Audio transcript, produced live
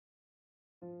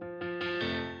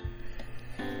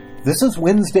This is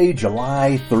Wednesday,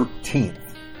 July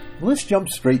 13th. Let's jump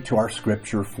straight to our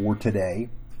scripture for today.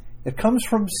 It comes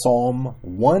from Psalm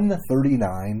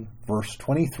 139, verse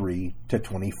 23 to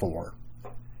 24.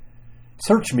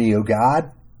 Search me, O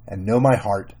God, and know my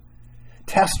heart.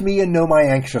 Test me and know my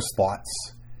anxious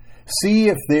thoughts. See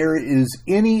if there is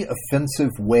any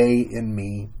offensive way in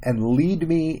me, and lead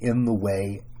me in the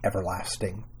way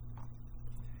everlasting.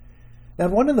 Now,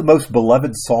 one of the most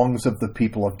beloved songs of the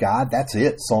people of God, that's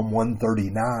it, Psalm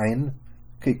 139.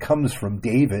 It comes from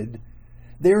David.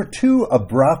 There are two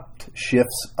abrupt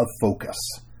shifts of focus.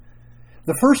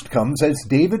 The first comes as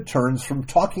David turns from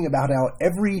talking about how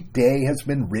every day has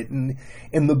been written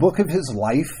in the book of his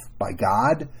life by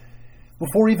God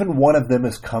before even one of them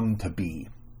has come to be.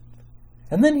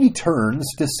 And then he turns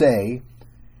to say,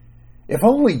 if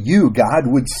only you, God,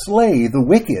 would slay the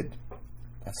wicked.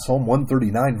 That's Psalm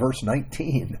 139, verse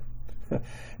 19.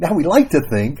 Now, we like to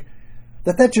think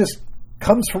that just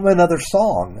comes from another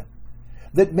song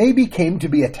that maybe came to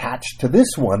be attached to this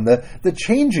one. The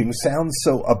changing sounds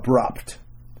so abrupt.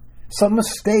 Some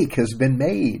mistake has been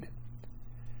made.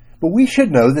 But we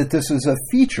should know that this is a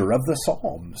feature of the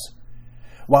Psalms.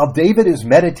 While David is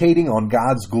meditating on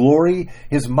God's glory,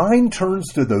 his mind turns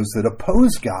to those that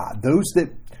oppose God, those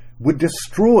that would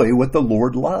destroy what the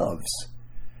Lord loves.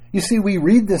 You see, we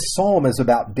read this psalm as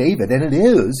about David, and it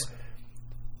is,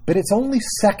 but it's only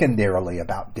secondarily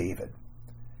about David.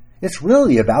 It's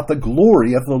really about the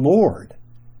glory of the Lord.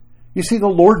 You see, the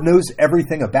Lord knows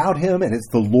everything about him, and it's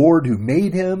the Lord who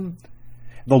made him,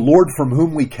 the Lord from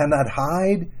whom we cannot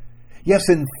hide. Yes,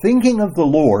 in thinking of the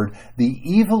Lord, the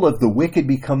evil of the wicked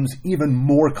becomes even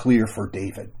more clear for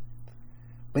David.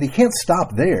 But he can't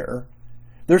stop there.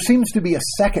 There seems to be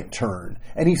a second turn,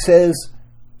 and he says,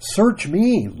 search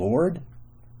me, Lord.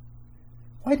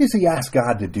 Why does he ask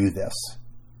God to do this?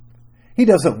 He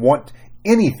doesn't want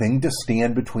anything to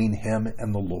stand between him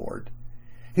and the Lord.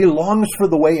 He longs for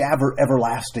the way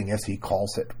everlasting, as he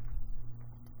calls it.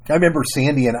 I remember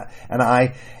Sandy and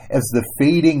I, as the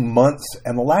fading months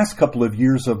and the last couple of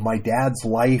years of my dad's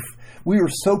life, we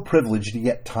were so privileged to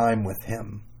get time with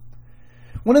him.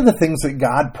 One of the things that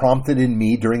God prompted in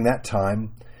me during that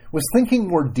time was thinking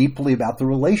more deeply about the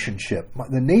relationship,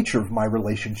 the nature of my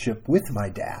relationship with my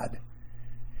dad.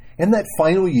 In that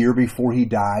final year before he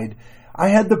died, I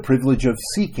had the privilege of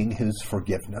seeking his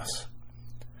forgiveness.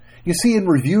 You see, in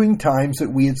reviewing times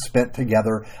that we had spent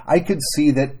together, I could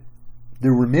see that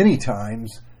there were many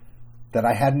times that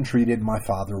I hadn't treated my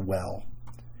father well.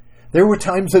 There were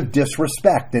times of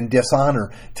disrespect and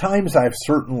dishonor, times I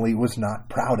certainly was not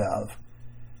proud of.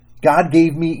 God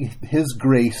gave me his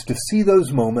grace to see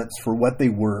those moments for what they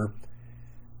were,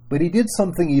 but he did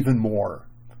something even more.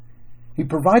 He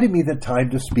provided me the time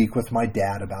to speak with my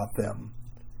dad about them.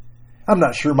 I'm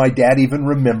not sure my dad even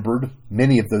remembered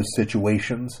many of those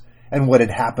situations and what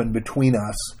had happened between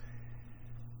us,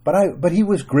 but he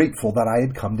was grateful that I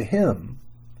had come to him,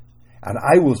 and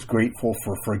I was grateful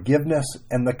for forgiveness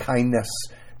and the kindness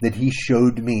that he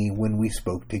showed me when we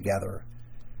spoke together.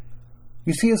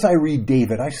 You see, as I read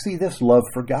David, I see this love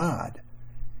for God.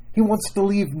 He wants to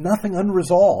leave nothing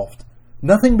unresolved,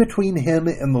 nothing between him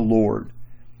and the Lord.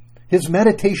 His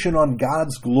meditation on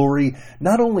God's glory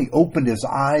not only opened his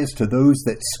eyes to those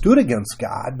that stood against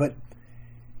God, but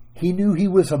he knew he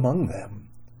was among them.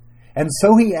 And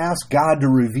so he asked God to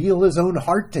reveal his own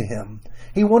heart to him.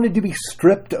 He wanted to be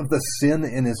stripped of the sin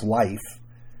in his life.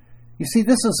 You see,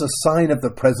 this is a sign of the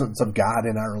presence of God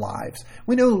in our lives.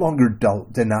 We no longer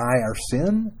deny our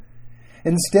sin.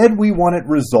 Instead, we want it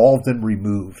resolved and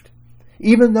removed,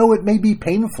 even though it may be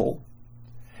painful.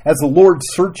 As the Lord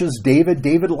searches David,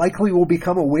 David likely will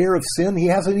become aware of sin he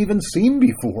hasn't even seen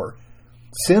before.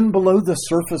 Sin below the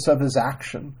surface of his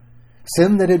action.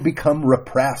 Sin that had become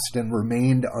repressed and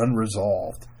remained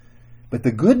unresolved. But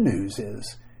the good news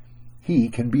is, he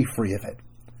can be free of it.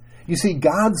 You see,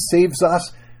 God saves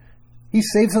us. He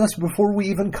saves us before we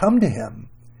even come to him.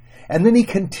 And then he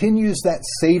continues that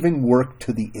saving work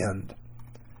to the end.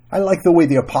 I like the way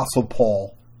the Apostle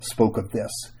Paul spoke of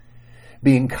this.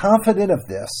 Being confident of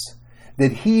this,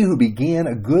 that he who began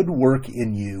a good work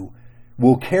in you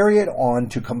will carry it on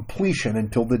to completion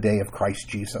until the day of Christ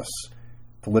Jesus.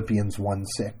 Philippians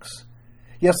 1:6.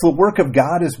 Yes, the work of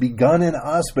God has begun in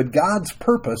us, but God's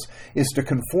purpose is to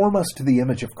conform us to the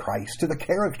image of Christ, to the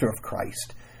character of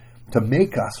Christ, to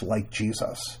make us like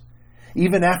Jesus.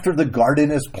 Even after the garden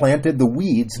is planted, the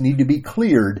weeds need to be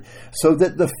cleared so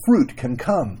that the fruit can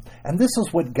come. And this is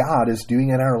what God is doing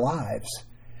in our lives.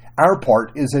 Our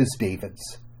part is as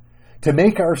David's, to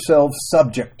make ourselves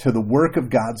subject to the work of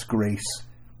God's grace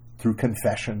through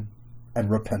confession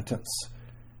and repentance.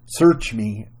 Search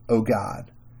me, O God.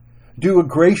 Do a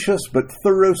gracious but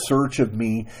thorough search of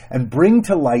me and bring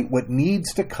to light what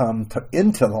needs to come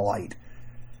into the light,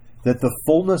 that the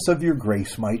fullness of your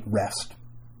grace might rest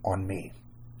on me.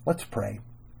 Let's pray.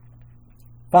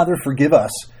 Father, forgive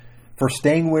us for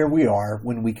staying where we are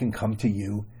when we can come to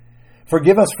you.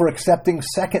 Forgive us for accepting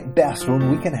second best when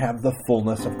we can have the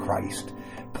fullness of Christ.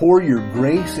 Pour your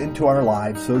grace into our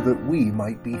lives so that we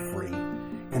might be free.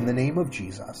 In the name of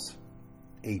Jesus,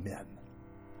 amen.